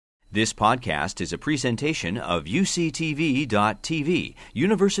This podcast is a presentation of UCTV.tv,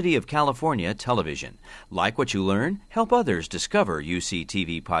 University of California Television. Like what you learn? Help others discover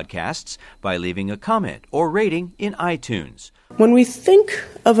UCTV podcasts by leaving a comment or rating in iTunes. When we think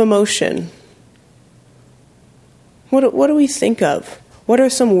of emotion, what do we think of? What are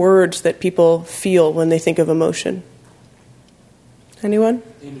some words that people feel when they think of emotion? Anyone?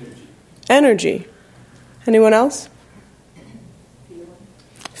 Energy. Anyone else?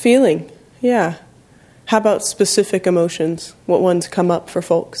 Feeling, yeah. How about specific emotions? What ones come up for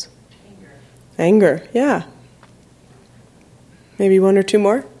folks? Anger, yeah. Maybe one or two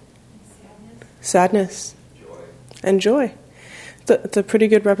more? Sadness. Joy. And joy. It's a pretty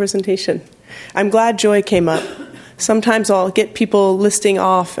good representation. I'm glad joy came up. Sometimes I'll get people listing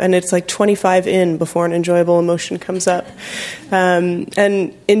off, and it's like 25 in before an enjoyable emotion comes up.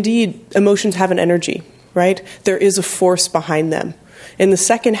 And indeed, emotions have an energy, right? There is a force behind them. In the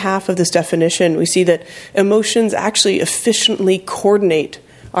second half of this definition, we see that emotions actually efficiently coordinate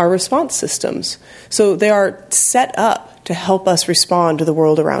our response systems. So they are set up to help us respond to the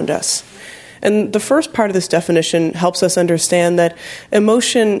world around us. And the first part of this definition helps us understand that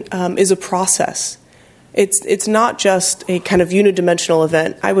emotion is a process. It's not just a kind of unidimensional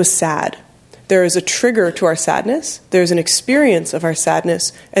event. I was sad. There is a trigger to our sadness, there's an experience of our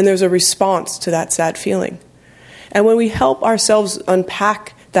sadness, and there's a response to that sad feeling. And when we help ourselves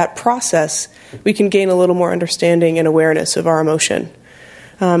unpack that process, we can gain a little more understanding and awareness of our emotion.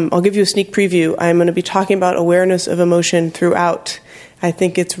 I'll give you a sneak preview. I'm going to be talking about awareness of emotion throughout. I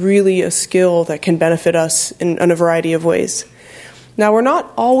think it's really a skill that can benefit us in a variety of ways. Now, we're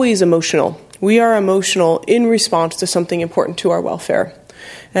not always emotional. We are emotional in response to something important to our welfare.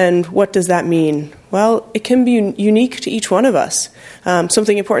 And what does that mean? Well, it can be unique to each one of us.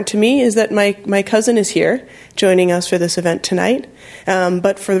 Something important to me is that my cousin is here joining us for this event tonight.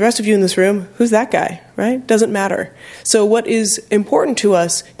 But for the rest of you in this room, who's that guy, right? Doesn't matter. So what is important to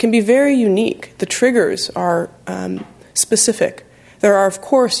us can be very unique. The triggers are specific. There are, of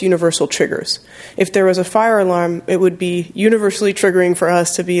course, universal triggers. If there was a fire alarm, it would be universally triggering for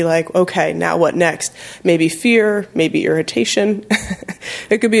us to be like, okay, now what next? Maybe fear, maybe irritation.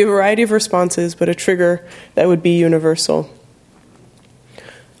 It could be a variety of responses, but a trigger that would be universal.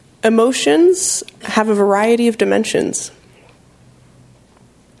 Emotions have a variety of dimensions.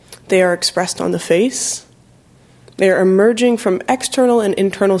 They are expressed on the face. They are emerging from external and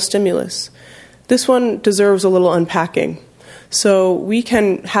internal stimulus. This one deserves a little unpacking. So we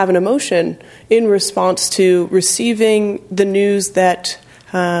can have an emotion in response to receiving the news that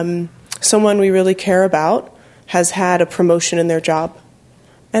someone we really care about has had a promotion in their job.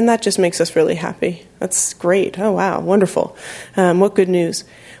 And that just makes us really happy. That's great. Oh, wow, wonderful. What good news.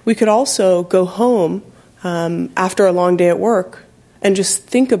 We could also go home after a long day at work and just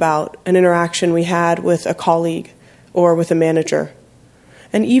think about an interaction we had with a colleague or with a manager.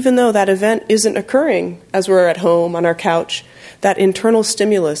 And even though that event isn't occurring as we're at home on our couch, that internal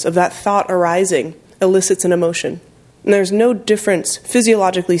stimulus of that thought arising elicits an emotion. And there's no difference,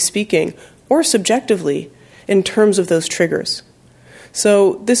 physiologically speaking, or subjectively, in terms of those triggers.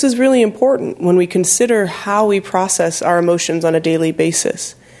 So this is really important when we consider how we process our emotions on a daily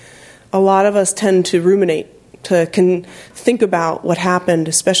basis. A lot of us tend to ruminate, to think about what happened,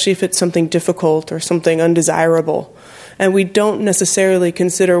 especially if it's something difficult or something undesirable. And we don't necessarily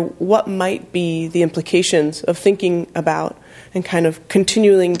consider what might be the implications of thinking about and kind of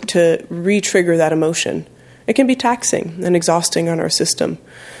continuing to re-trigger that emotion. It can be taxing and exhausting on our system.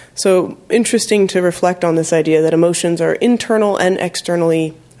 So interesting to reflect on this idea that emotions are internal and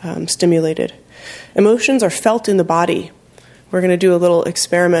externally stimulated. Emotions are felt in the body. We're going to do a little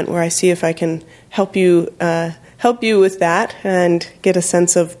experiment where I see if I can help you with that and get a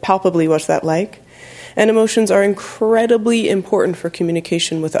sense of palpably what's that like. And emotions are incredibly important for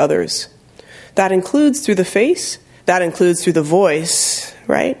communication with others. That includes through the face, that includes through the voice,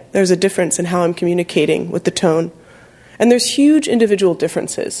 right? There's a difference in how I'm communicating with the tone. And there's huge individual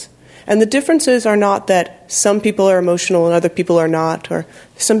differences. And the differences are not that some people are emotional and other people are not, or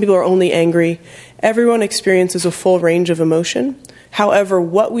some people are only angry. Everyone experiences a full range of emotion. However,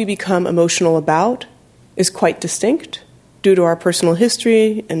 what we become emotional about is quite distinct due to our personal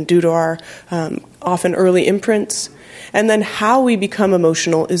history and due to our often early imprints. And then how we become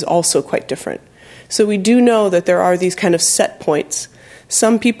emotional is also quite different. So we do know that there are these kind of set points.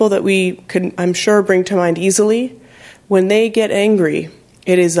 Some people that we could, I'm sure, bring to mind easily, when they get angry,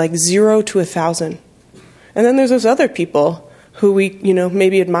 it is like 0 to 1,000. And then there's those other people who we,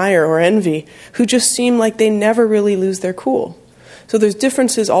 maybe admire or envy, who just seem like they never really lose their cool. So there's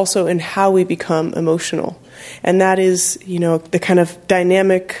differences also in how we become emotional. And that is, the kind of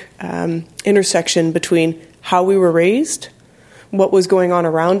dynamic intersection between how we were raised, what was going on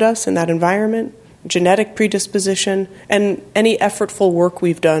around us in that environment, genetic predisposition, and any effortful work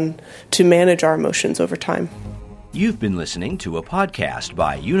we've done to manage our emotions over time. You've been listening to a podcast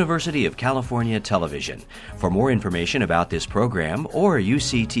by University of California Television. For more information about this program or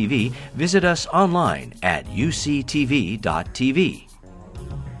UCTV, visit us online at uctv.tv.